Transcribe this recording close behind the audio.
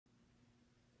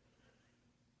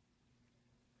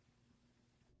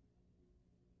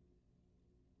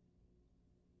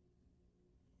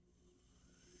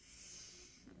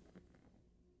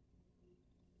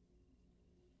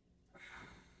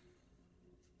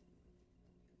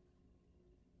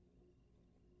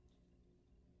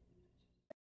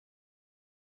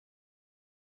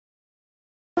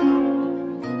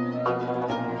This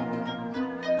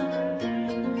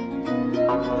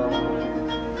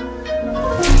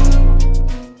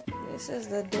is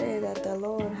the day that the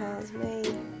Lord has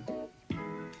made.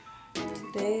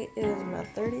 Today is my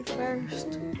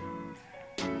 31st.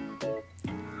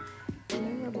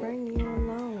 And I'll bring you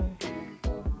along.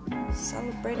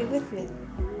 Celebrate it with me.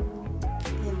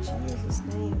 In Jesus'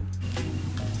 name.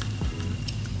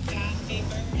 Happy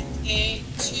birthday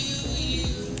to you.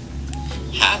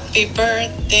 Happy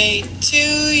birthday to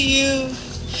you.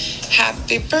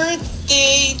 Happy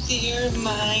birthday, dear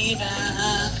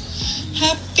Mayra.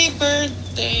 Happy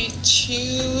birthday to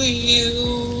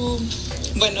you.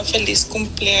 Bueno, feliz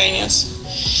cumpleaños.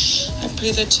 I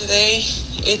pray that today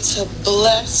it's a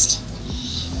blessed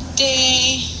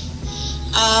day.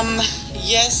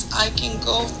 Yes, I can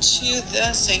go to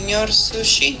the Señor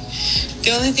Sushi.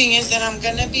 The only thing is that I'm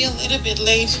gonna be a little bit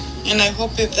late, and I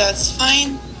hope if that's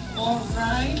fine. All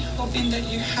right, hoping that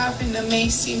you have an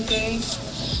amazing day.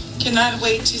 Cannot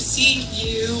wait to see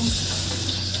you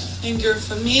and your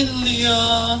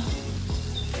familia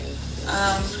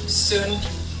soon.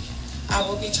 I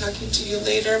will be talking to you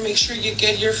later. Make sure you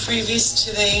get your freebies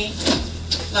today,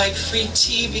 like free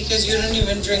tea because you don't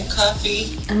even drink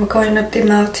coffee. I'm going up the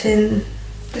mountain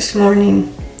this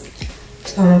morning,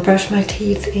 so I'm gonna brush my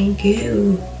teeth and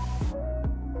go.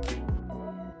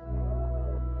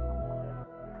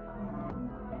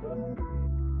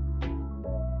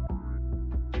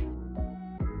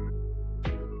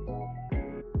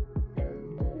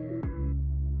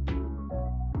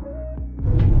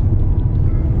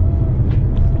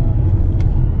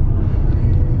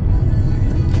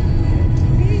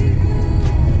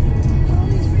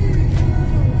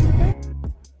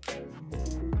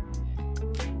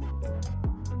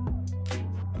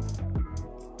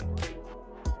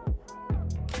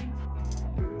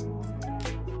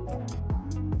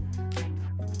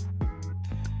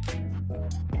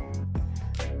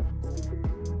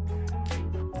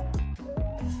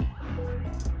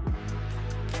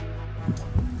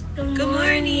 Good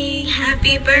morning.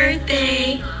 Happy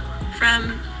birthday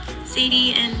from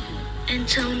Sadie and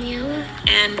Antonio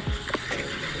and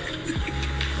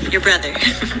your brother.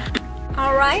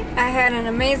 All right, I had an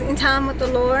amazing time with the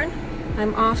Lord.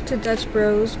 I'm off to Dutch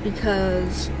Bros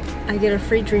because I get a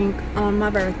free drink on my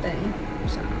birthday.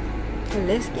 So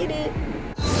let's get it.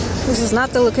 This is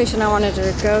not the location I wanted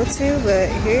to go to, but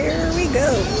here we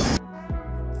go.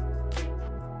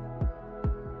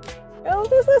 Oh,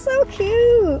 this is so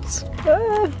cute.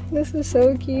 Ah, this is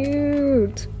so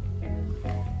cute.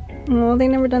 Oh, they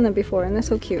never done that before, and that's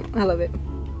so cute. I love it.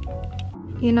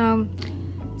 You know,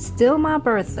 still my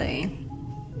birthday,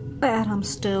 but I'm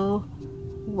still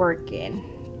working.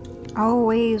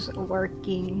 Always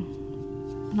working.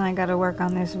 And I gotta work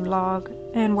on this vlog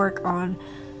and work on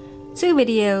 2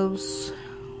 videos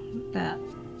that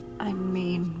I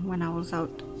made when I was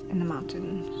out in the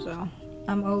mountain. So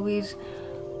I'm always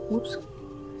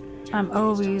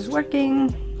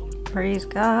working. Praise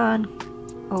God.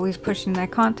 Always pushing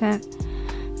that content.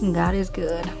 God is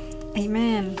good.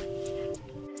 Amen.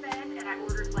 And I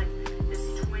ordered like this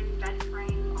twin bed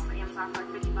frame off of Amazon for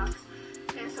like 50 bucks.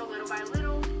 And so little by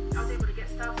little, I was able to get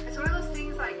stuff. It's one of those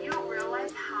things like you don't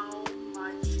realize how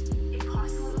much it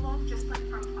costs to live alone, just like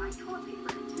from buying toilet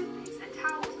paper and toothpaste and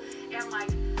towels. And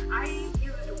like I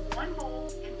used 1 bowl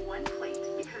and 1 plate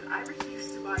because I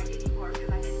refused to buy any more because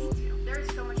I didn't need to. There is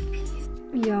so much peace.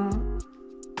 Y'all,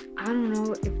 I don't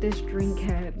know if this drink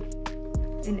had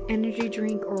an energy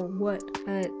drink or what,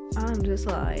 but I'm just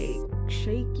like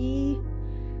shaky.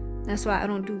 That's why I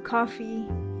don't do coffee.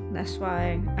 That's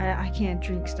why I can't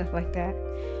drink stuff like that.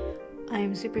 I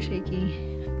am super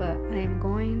shaky, but I am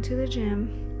going to the gym.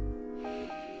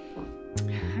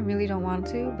 I really don't want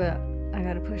to, but I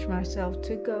gotta push myself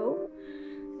to go,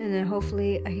 and then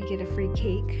hopefully I can get a free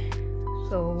cake.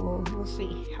 So we'll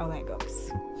see how that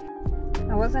goes.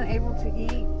 I wasn't able to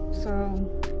eat, so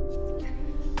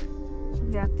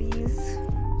got these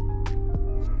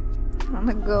on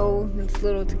the go. It's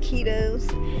little taquitos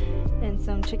and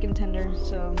some chicken tenders,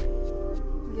 so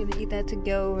I'm gonna eat that to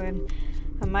go. And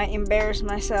I might embarrass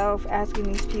myself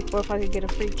asking these people if I could get a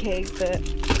free cake, but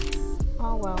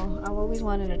oh well, I've always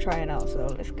wanted to try it out, so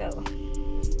let's go.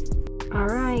 All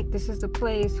right, this is the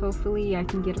place. Hopefully I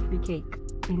can get a free cake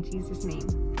in Jesus' name.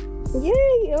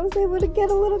 Yay, I was able to get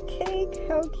a little cake.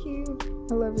 How cute.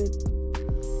 I love it.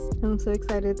 I'm so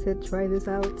excited to try this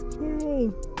out. Yay.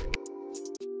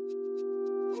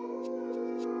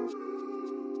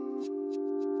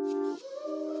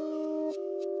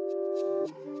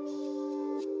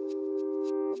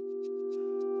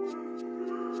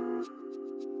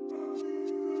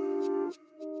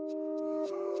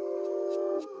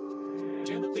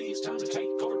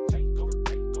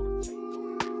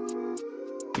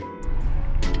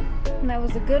 And that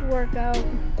was a good workout.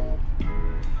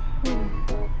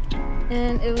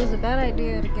 And it was a bad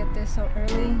idea to get this so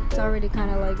early. It's already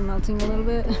kind of like melting a little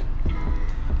bit.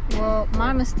 Well,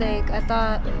 my mistake. I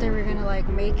thought they were gonna like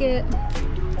make it,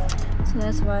 so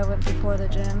that's why I went before the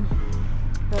gym.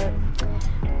 But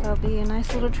that'll be a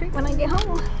nice little treat when I get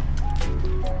home.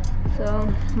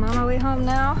 So I'm on my way home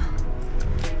now.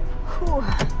 Whew.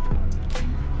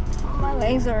 My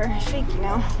legs are shaky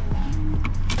now.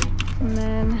 And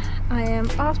then I am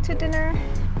off to dinner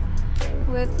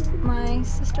with my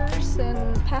sisters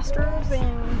and pastors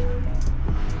and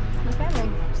my family.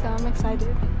 So I'm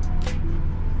excited.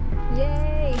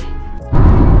 Yay!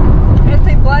 It's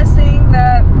a blessing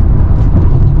that,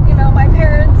 you know, my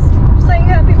parents saying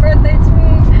happy birthday to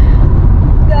me,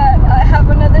 that I have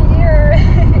another year,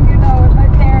 you know, with my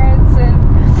parents, and,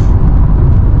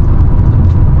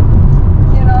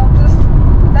 you know, just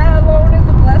that alone is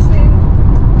a blessing.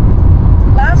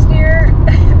 Last year,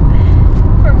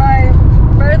 for my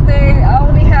birthday, I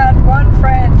only had one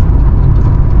friend,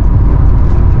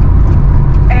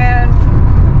 and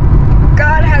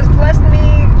God has blessed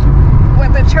me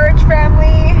with a church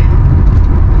family,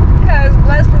 has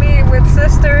blessed me with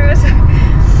sisters,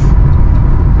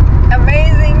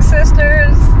 amazing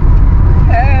sisters,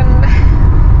 and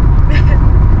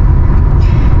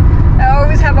I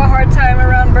always have a hard time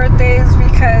around birthdays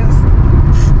because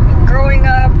growing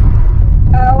up,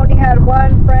 I only had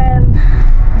one friend.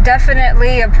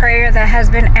 Definitely a prayer that has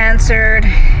been answered.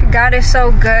 God is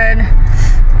so good.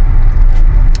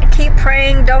 Keep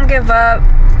praying, don't give up.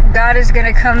 God is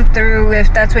gonna come through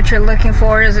if that's what you're looking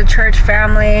for, is a church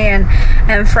family and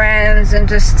friends and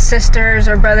just sisters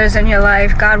or brothers in your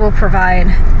life. God will provide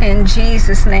in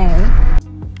Jesus' name.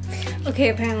 Okay,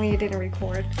 apparently you didn't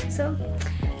record, so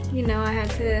you know I had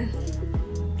to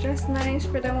dress nice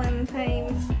for the one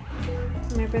time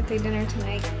for my birthday dinner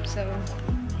tonight. So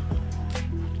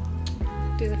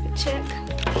do the fit check.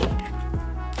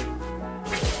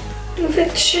 Do the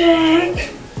fit check.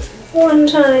 One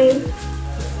time.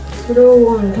 Do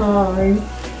one time.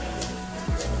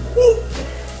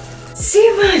 See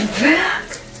my back?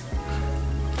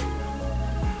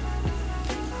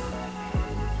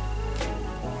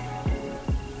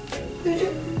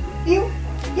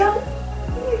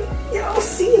 Y'all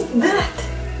see that?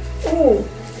 Oh.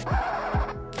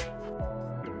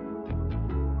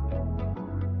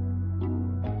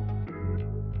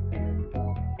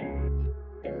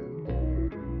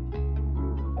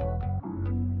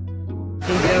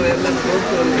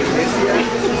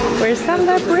 We're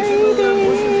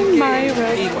celebrating my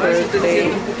birthday.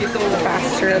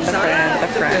 Faster the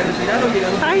friend.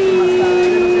 Hi!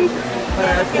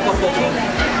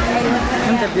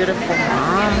 And the beautiful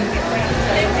mom.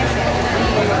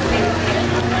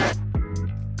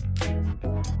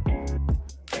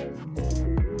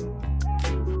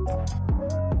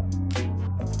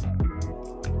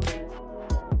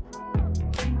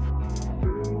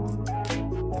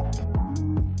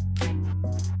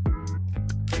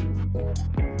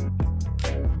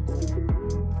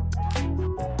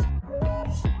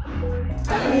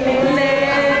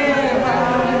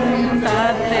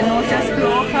 No seas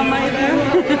floja, Mayra.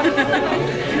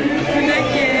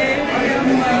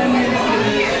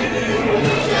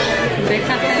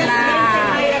 Déjatela.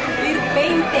 Voy a cumplir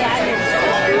 20 años.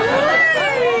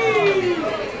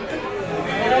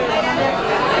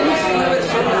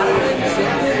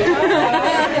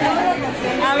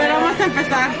 A ver, vamos a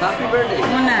empezar. Happy birthday.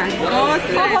 Una, dos,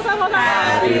 tres.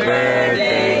 Happy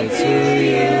birthday to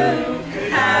you.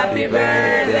 Happy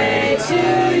birthday to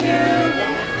you.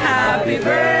 Happy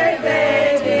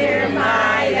birthday, dear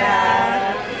Maya.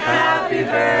 Happy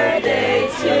birthday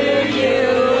to you.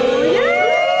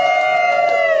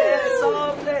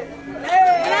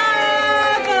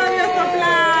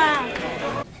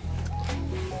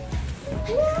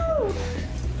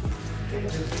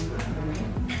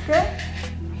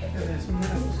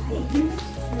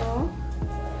 No.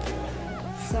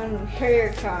 Some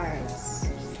prayer cards.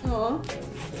 Oh.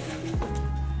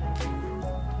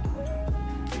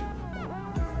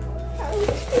 How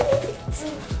cute.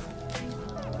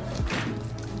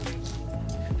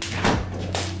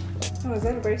 Oh, is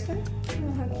that a bracelet?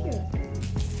 Oh, how cute.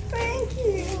 Thank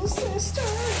you, sister.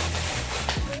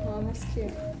 Oh, that's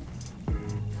cute.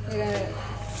 Era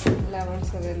la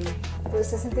bolsa del... Pues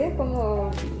se sentía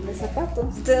como de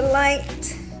zapatos.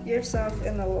 Delight yourself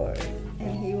in the Lord,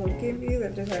 and He will give you the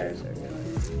desires of your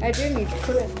life. I do need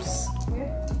clips.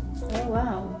 Yeah. Oh,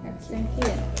 wow. Thank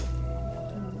you.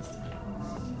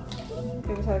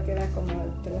 ¿Qué pensaba que era como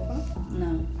el teléfono?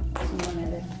 No, it's a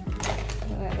moneda.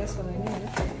 That's what I need.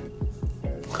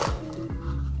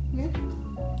 Yeah.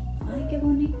 Ay,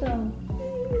 bonito.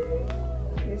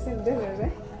 Es el de verdad.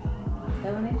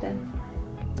 Está bonita.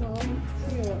 Oh,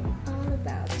 cute. All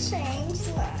about change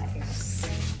lives.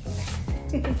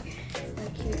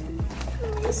 Aquí.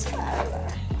 Como espada.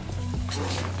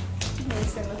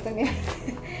 Dice, no tenía.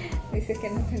 Dice que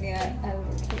no tenía algo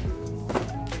aquí.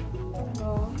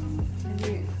 No.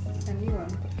 A mí, bueno,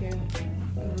 porque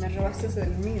me robaste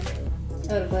el mío.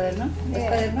 ¿El cuaderno? ¿El Yeah.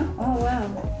 cuaderno? Oh, wow.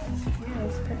 Yeah,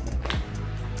 it's perfect.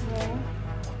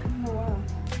 Oh, wow.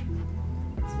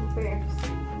 Some bears.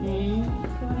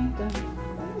 Qué bonito.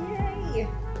 Yay.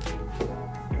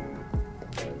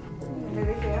 Le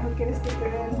dije, "Ajo, ¿quieres que te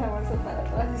dé la bolsa para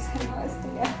atrás?" Dice, no, esto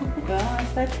ya. Oh,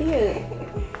 está cute.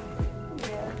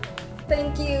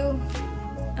 Thank you.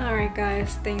 Alright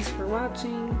guys, thanks for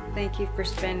watching. Thank you for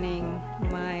spending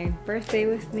my birthday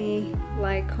with me.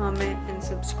 Like, comment, and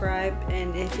subscribe.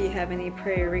 And if you have any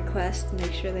prayer requests,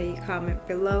 make sure that you comment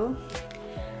below.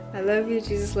 I love you,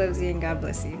 Jesus loves you, and God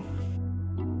bless you.